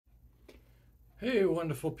Hey,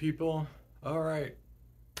 wonderful people. All right.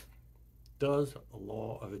 Does the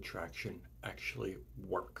law of attraction actually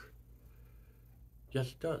work? Yes,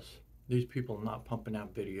 it does. These people are not pumping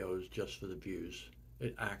out videos just for the views.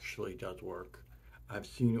 It actually does work. I've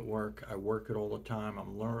seen it work. I work it all the time.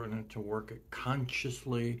 I'm learning to work it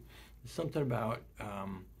consciously. There's something about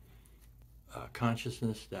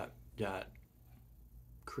consciousness that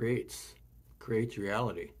creates creates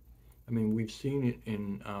reality. I mean, we've seen it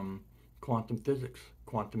in quantum physics,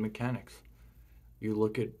 quantum mechanics. You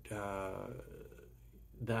look at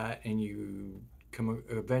that and you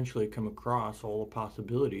eventually come across all the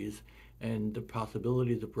possibilities, and the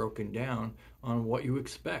possibilities are broken down on what you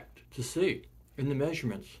expect to see in the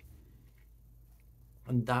measurements,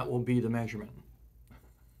 and that will be the measurement.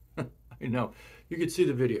 I know you can see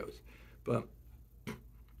the videos, but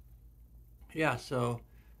yeah, so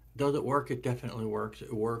does it work? It definitely works.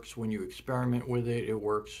 It works when you experiment with it. It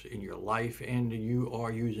works in your life, and you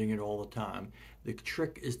are using it all the time. The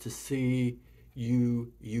trick is to see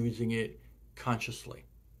you using it consciously.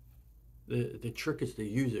 The trick is to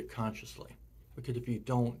use it consciously, because if you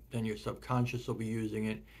don't, then your subconscious will be using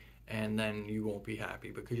it, and then you won't be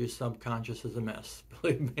happy because your subconscious is a mess.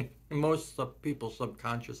 Believe me, most people's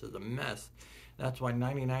subconscious is a mess. That's why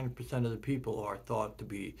 99% of the people are thought to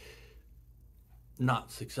be not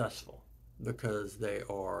successful, because they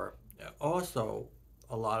are also,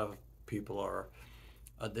 a lot of people are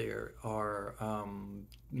there are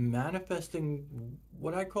manifesting,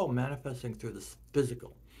 what I call manifesting through the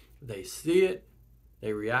physical. They see it,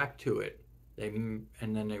 they react to it, and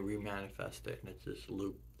then they remanifest it, and it's this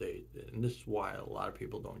loop. And this is why a lot of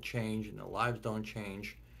people don't change and their lives don't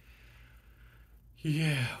change.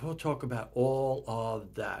 Yeah, we'll talk about all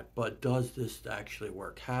of that, but does this actually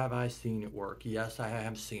work? Have I seen it work? Yes, I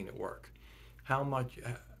have seen it work. How much?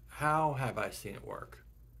 How have I seen it work?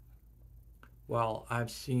 Well,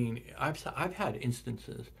 I've had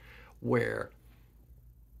instances where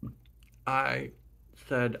I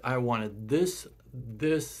said I wanted this,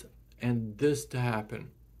 and this to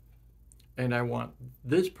happen, and I want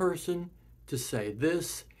this person to say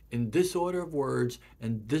this in this order of words,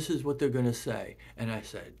 and this is what they're going to say. And I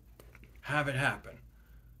said, have it happen.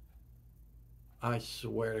 I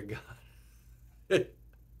swear to God,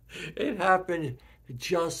 it happened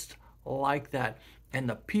just like that. And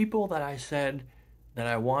the people that I said that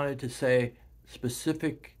I wanted to say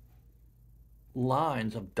specific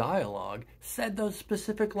lines of dialogue said those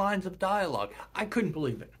specific lines of dialogue. I couldn't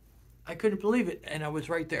believe it. I couldn't believe it, and I was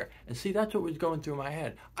right there. And see, that's what was going through my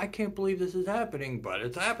head. I can't believe this is happening, but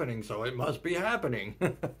it's happening, so it must be happening.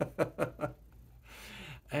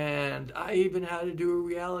 And I even had to do a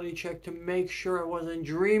reality check to make sure I wasn't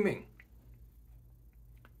dreaming.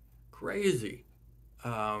 Crazy.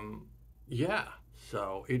 Yeah,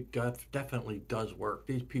 so it definitely does work.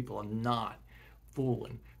 These people are not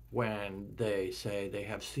fooling when they say they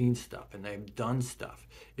have seen stuff and they've done stuff.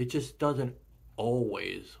 It just doesn't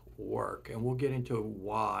always work, and we'll get into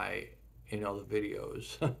why in other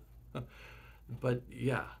videos. But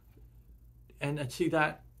yeah, and see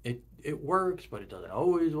that it works, but it doesn't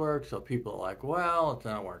always work. So people are like, well, it's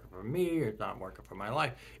not working for me, or it's not working for my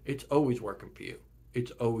life. It's always working for you.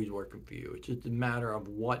 It's always working for you. It's just a matter of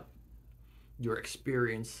what your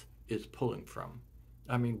experience is pulling from.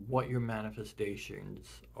 I mean, what your manifestations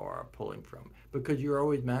are pulling from, because you're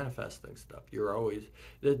always manifesting stuff. You're always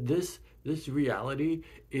this reality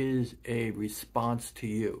is a response to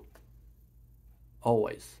you,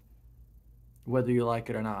 always, whether you like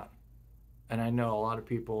it or not. And I know a lot of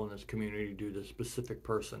people in this community do the specific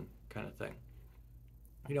person kind of thing.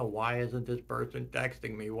 You know, why isn't this person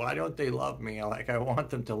texting me? Why don't they love me like I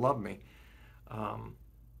want them to love me? Um,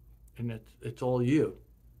 and it's all you.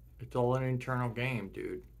 It's all an internal game,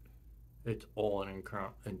 dude. It's all an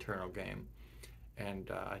internal game.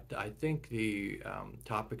 And I think the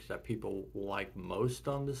topics that people like most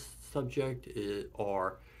on this subject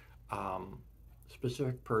are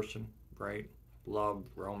specific person, right? Love,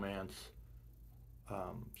 romance,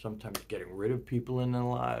 sometimes getting rid of people in their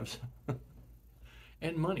lives,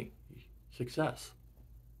 and money, success.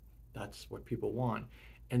 That's what people want.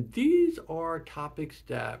 And these are topics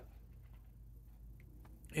that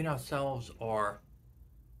in ourselves are,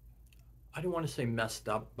 I don't want to say messed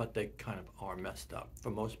up, but they kind of are messed up for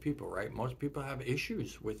most people, right? Most people have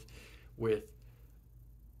issues with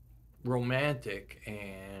romantic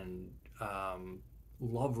and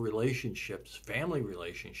love relationships, family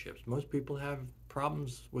relationships. Most people have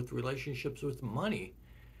problems with relationships with money.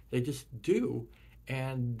 They just do,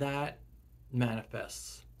 and that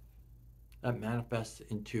manifests. That manifests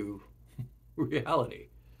into reality.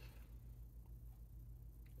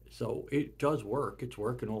 So it does work. It's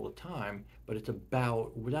working all the time, but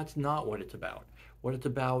that's not what it's about. What it's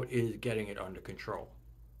about is getting it under control.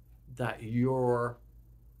 That your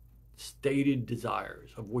stated desires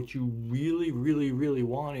of what you really, really, really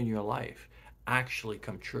want in your life actually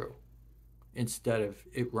come true instead of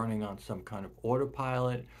it running on some kind of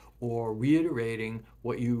autopilot or reiterating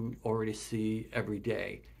what you already see every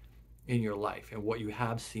day in your life and what you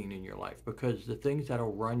have seen in your life, because the things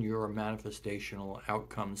that'll run your manifestational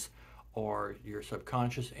outcomes are your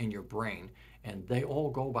subconscious and your brain, and they all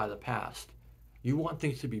go by the past. You want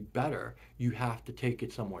things to be better, you have to take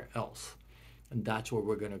it somewhere else, and that's where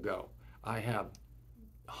we're going to go. I have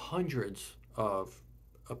hundreds of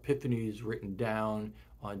epiphanies written down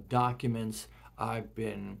on documents. I've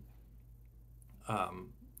been um,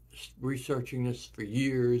 researching this for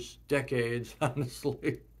years, decades,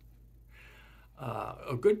 honestly.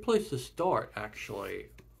 A good place to start, actually,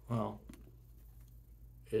 well,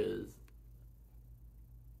 is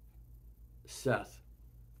Seth.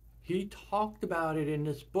 He talked about it in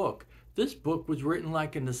this book. This book was written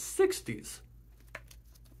like in the 60s.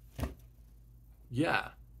 Yeah,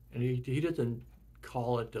 and he doesn't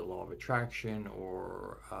call it the law of attraction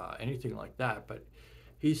or anything like that, but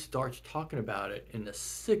he starts talking about it in the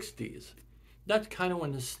 60s. That's kind of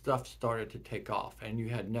when this stuff started to take off. And you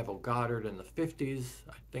had Neville Goddard in the 50s,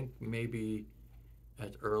 I think maybe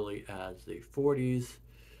as early as the 40s,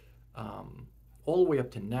 all the way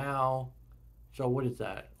up to now. So what is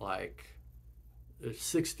that, like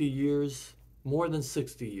 60 years? More than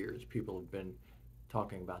 60 years people have been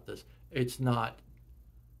talking about this. It's not,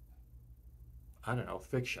 I don't know,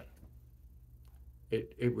 fiction.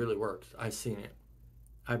 It really works. I've seen it.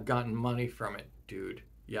 I've gotten money from it, dude.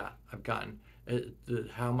 Yeah, I've gotten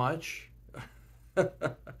how much?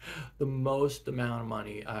 The most amount of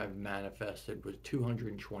money I've manifested was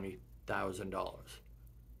 $220,000.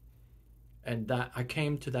 And that I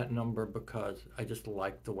came to that number because I just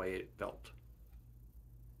liked the way it felt.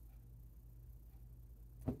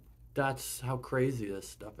 That's how crazy this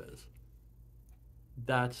stuff is.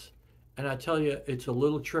 That's, and I tell you, it's a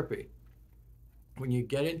little trippy. When you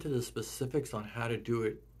get into the specifics on how to do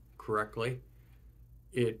it correctly,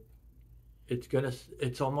 it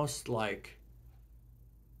it's almost like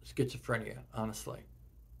schizophrenia, honestly.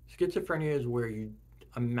 Schizophrenia is where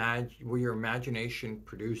where your imagination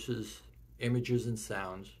produces images and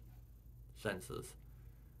sounds, senses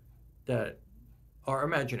that are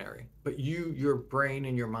imaginary, but your brain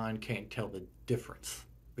and your mind can't tell the difference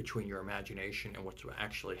between your imagination and what's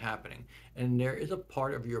actually happening. And there is a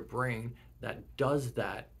part of your brain that does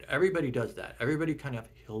that. Everybody does that. Everybody kind of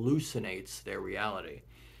hallucinates their reality.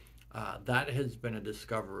 That has been a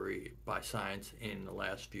discovery by science in the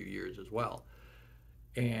last few years as well.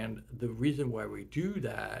 And the reason why we do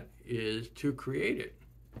that is to create it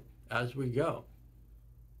as we go.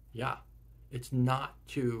 Yeah, it's not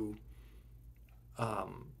to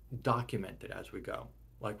document it as we go,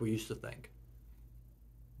 like we used to think.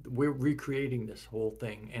 We're recreating this whole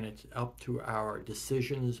thing, and it's up to our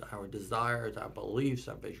decisions, our desires, our beliefs,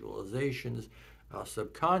 our visualizations, our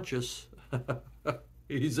subconscious.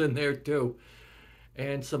 He's in there too,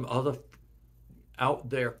 and some other out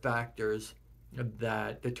there factors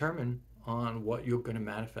that determine on what you're going to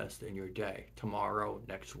manifest in your day, tomorrow,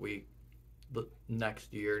 next week, the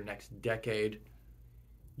next year, next decade.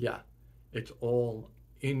 Yeah, it's all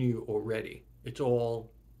in you already. It's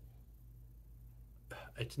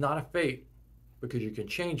not a fate because you can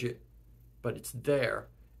change it, but it's there.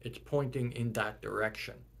 It's pointing in that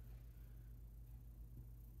direction.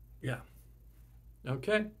 Yeah.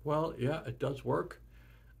 Okay. Well, yeah, it does work.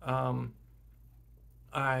 Um,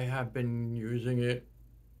 I have been using it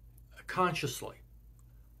consciously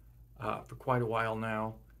for quite a while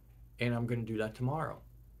now, and I'm going to do that tomorrow,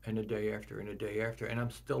 and the day after, and the day after, and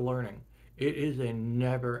I'm still learning. It is a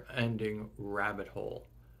never-ending rabbit hole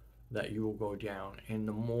that you will go down, and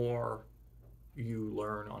the more you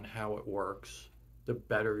learn on how it works, the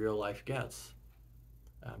better your life gets.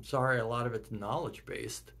 I'm sorry, a lot of it's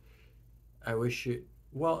knowledge-based. I wish it,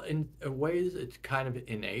 well, in ways, it's kind of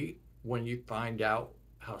innate when you find out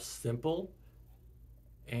how simple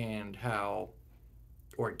and how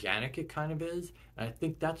organic it kind of is. And I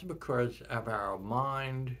think that's because of our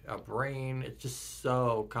mind, our brain. It's just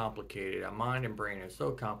so complicated. Our mind and brain are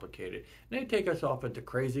so complicated. And they take us off into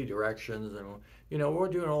crazy directions, and we're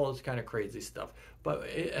doing all this kind of crazy stuff. But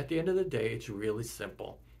at the end of the day, it's really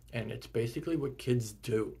simple. And it's basically what kids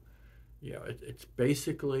do. It's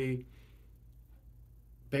basically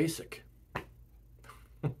basic.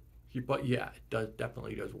 But yeah,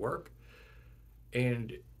 definitely does work.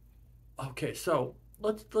 And okay, so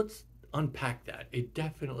let's unpack that. It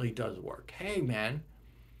definitely does work. Hey, man,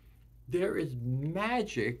 there is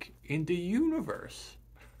magic in the universe,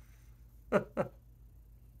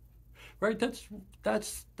 right? That's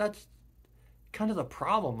kind of the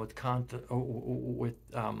problem with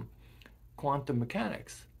quantum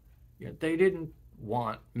mechanics. You know, they didn't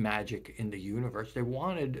want magic in the universe. They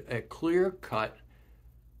wanted a clear cut,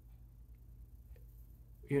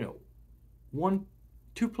 you know, one,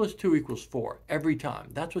 2 + 2 = 4 every time.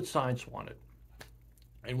 That's what science wanted.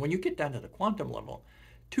 And when you get down to the quantum level,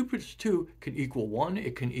 2 + 2 can equal 1,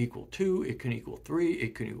 it can equal 2, it can equal 3,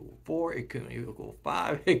 it can equal 4, it can equal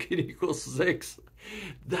 5, it can equal 6.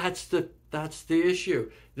 That's the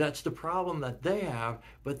issue. That's the problem that they have,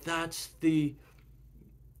 but that's the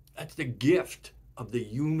gift of the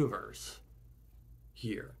universe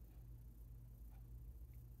here.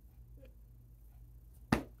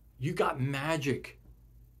 You got magic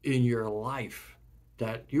in your life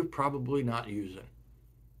that you're probably not using,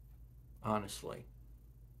 honestly.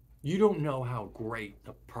 You don't know how great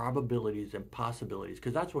the probabilities and possibilities,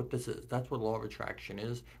 because that's what this is. That's what law of attraction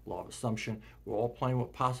is, law of assumption. We're all playing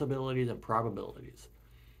with possibilities and probabilities.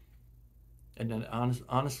 And then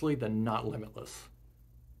honestly, they're not limitless.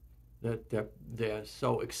 They're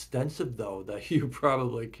so extensive, though, that you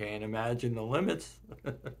probably can't imagine the limits.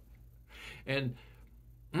 And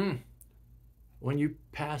when you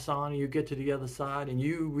pass on and you get to the other side and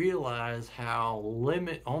you realize how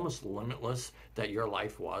almost limitless that your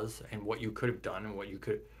life was and what you could have done and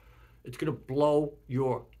it's going to blow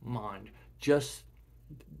your mind. Just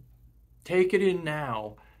take it in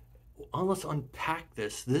now. Let's unpack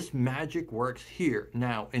this. This magic works here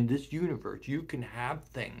now in this universe. You can have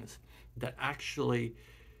things that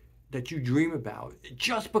you dream about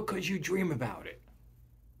just because you dream about it.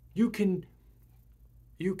 You can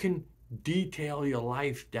detail your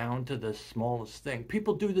life down to the smallest thing.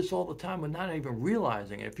 People do this all the time without even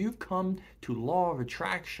realizing it. If you've come to law of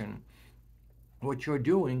attraction, what you're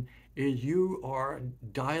doing is you are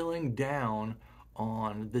dialing down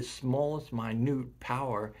on the smallest minute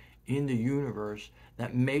power in the universe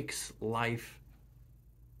that makes life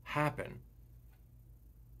happen.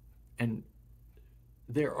 And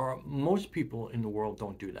most people in the world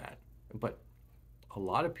don't do that, but a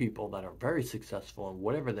lot of people that are very successful in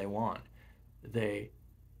whatever they want, they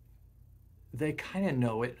kind of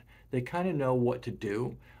know it. They kind of know what to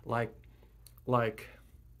do. Like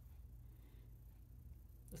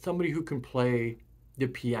somebody who can play the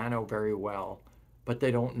piano very well, but they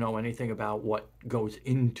don't know anything about what goes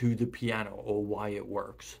into the piano or why it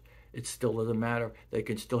works. It still doesn't matter. They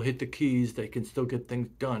can still hit the keys. They can still get things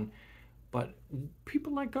done. But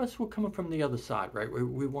people like us, we're coming from the other side, right?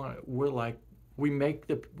 We made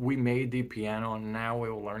the piano, and now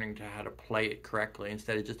we're learning how to play it correctly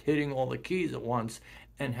instead of just hitting all the keys at once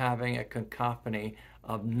and having a cacophony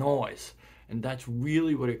of noise. And that's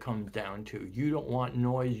really what it comes down to. You don't want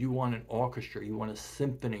noise. You want an orchestra. You want a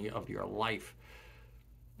symphony of your life.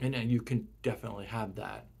 And then you can definitely have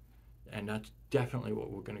that. And that's definitely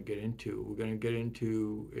what we're going to get into. We're going to get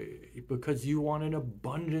into because you want an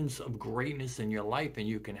abundance of greatness in your life, and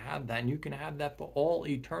you can have that, and you can have that for all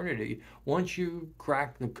eternity once you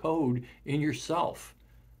crack the code in yourself.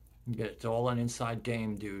 It's all an inside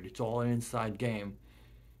game, dude. It's all an inside game.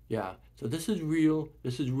 Yeah. So this is real.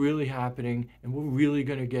 This is really happening, and we're really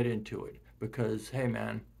going to get into it because, hey,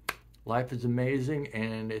 man, life is amazing,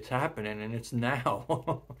 and it's happening, and it's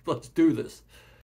now. Let's do this.